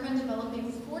need to work on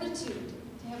developing fortitude,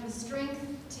 to have the strength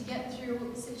to get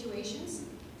through situations.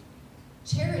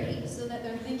 Charity, so that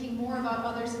they're thinking more about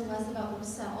others and less about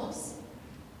themselves.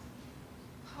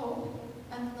 Hope,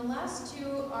 and the last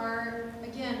two are,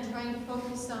 again, trying to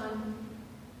focus on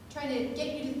trying to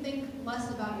get you to think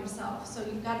less about yourself. So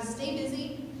you've got to stay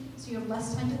busy, so you have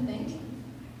less time to think.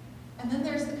 And then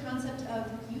there's the concept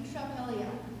of eutrapelia,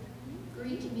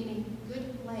 Greek meaning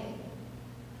good play.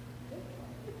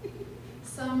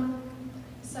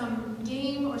 Some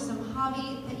game or some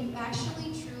hobby that you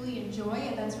actually truly enjoy,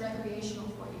 and that's recreational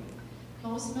for you.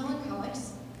 Most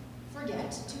melancholics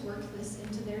forget to work this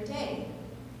into their day,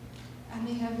 and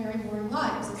they have very boring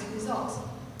lives as a result.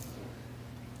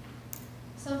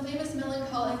 Some famous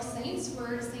melancholic saints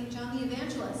were St. John the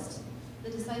Evangelist,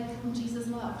 the disciple whom Jesus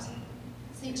loved,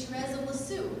 St. Therese of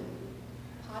Lisieux,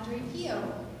 Padre Pio,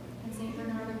 and St.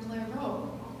 Bernard of Clairvaux.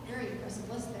 Very impressive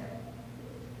list there.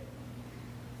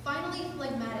 Finally,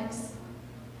 phlegmatics.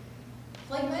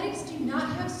 Phlegmatics do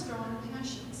not have strong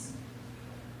passions.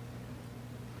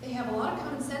 They have a lot of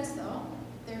common sense, though.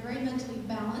 They're very mentally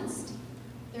balanced.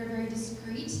 They're very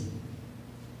discreet.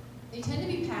 They tend to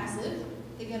be passive.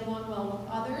 They get along well with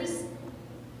others.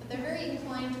 But they're very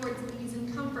inclined towards ease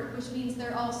and comfort, which means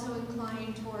they're also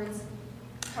inclined towards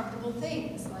comfortable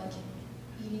things like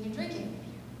eating and drinking.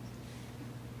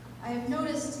 I have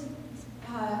noticed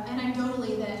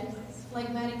anecdotally that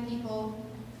phlegmatic people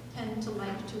tend to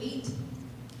like to eat,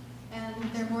 and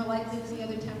they're more likely than the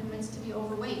other temperaments to be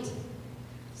overweight.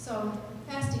 So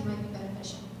fasting might be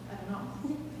beneficial. I don't know.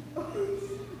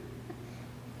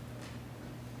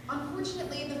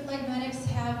 Unfortunately, the phlegmatics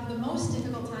have the most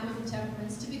difficult time of the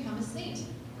temperaments to become a saint.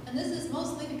 And this is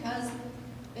mostly because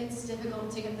it's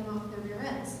difficult to get them off their rear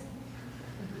ends.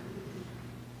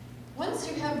 Once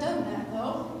you have done that,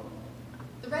 though,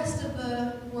 the rest of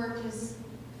the work is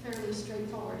fairly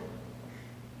straightforward.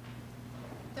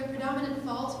 Their predominant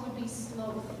fault would be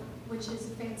sloth, which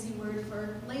is a fancy word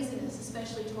for laziness,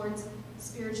 especially towards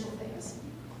spiritual things.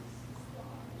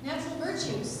 Natural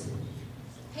virtues,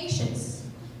 patience.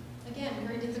 Again,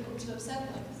 very difficult to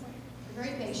upset them. They're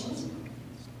very patient,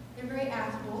 they're very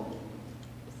affable,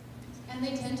 and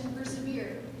they tend to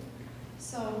persevere.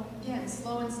 So again,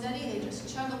 slow and steady, they just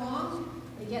chug along,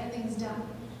 they get things done.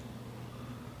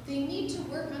 They need to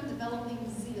work on developing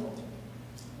zeal.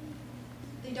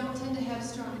 They don't tend to have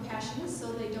strong passions,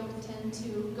 so they don't tend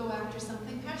to go after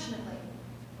something passionately.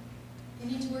 They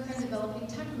need to work on developing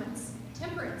temperaments.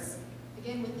 Temperance,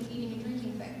 again with the eating and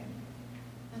drinking thing.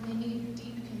 And they need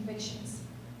deep convictions.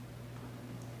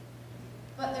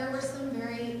 But there were some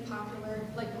very popular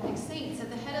phlegmatic saints. At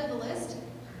the head of the list,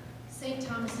 St.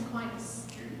 Thomas Aquinas.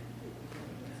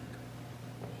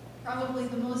 Probably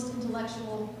the most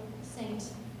intellectual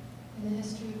saint in the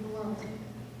history of the world.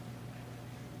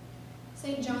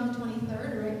 St. John the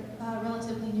 23rd, a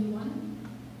relatively new one.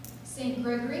 St.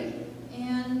 Gregory,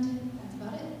 and that's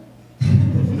about it.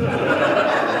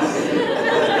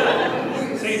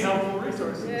 Same helpful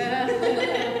resources. Yeah.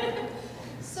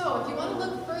 So, if you want to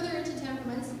look further into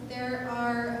temperaments, there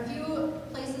are a few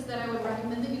places that I would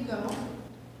recommend that you go.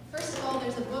 First of all,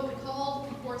 there's a book called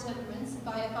The Four Temperaments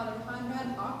by Father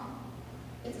Conrad Hock.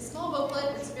 It's a small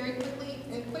booklet. It's very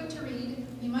quick to read.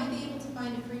 You might be able to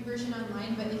find a free version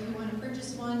online, but if you want to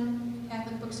purchase one,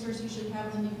 Catholic bookstores usually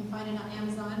have them. You can find it on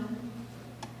Amazon.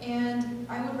 And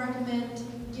I would recommend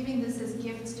giving this as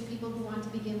gifts to people who want to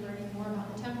begin learning more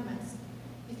about the temperaments.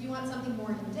 If you want something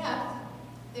more in depth,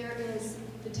 there is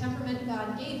The Temperament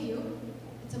God Gave You.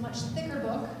 It's a much thicker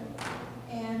book,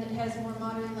 and it has more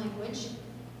modern language.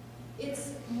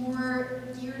 It's more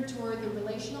geared toward the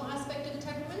relational aspect of the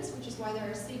temperaments, which is why there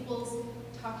are staples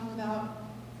talking about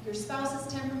your spouse's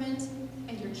temperament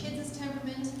and your kids'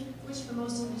 temperament, which for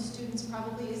most of the students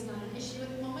probably is not an issue at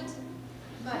the moment.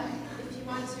 But if you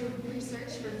want to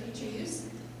research for future use,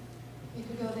 you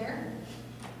could go there.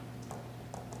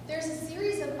 There's a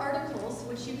series of articles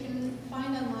which you can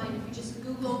find online if you just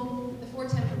Google The Four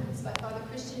Temperaments by Father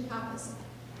Christian Pappas.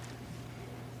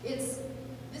 This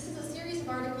is a series of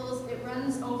articles. It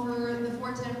runs over the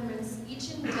four temperaments,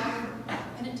 each in depth,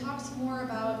 and it talks more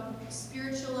about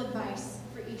spiritual advice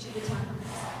for each of the temperaments.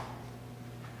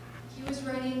 He was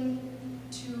writing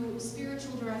to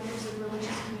spiritual directors of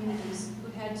religious communities who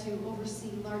had to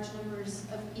oversee large numbers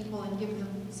of people and give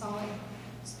them solid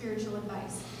spiritual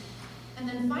advice. And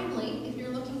then finally, if you're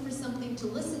looking for something to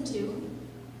listen to,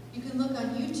 you can look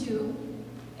on YouTube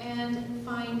and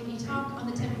find a talk on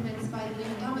the temperaments by the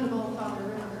indomitable Father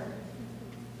River.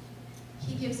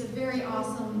 He gives a very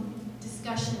awesome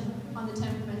discussion on the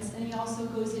temperaments, and he also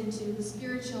goes into the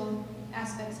spiritual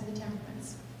aspects of the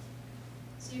temperaments.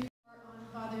 So you can go on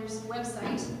Father's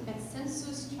website at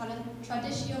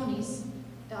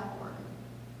sensustraditionis.org.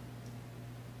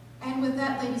 And with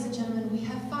that, ladies and gentlemen, we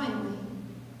have finally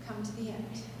come to the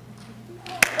end.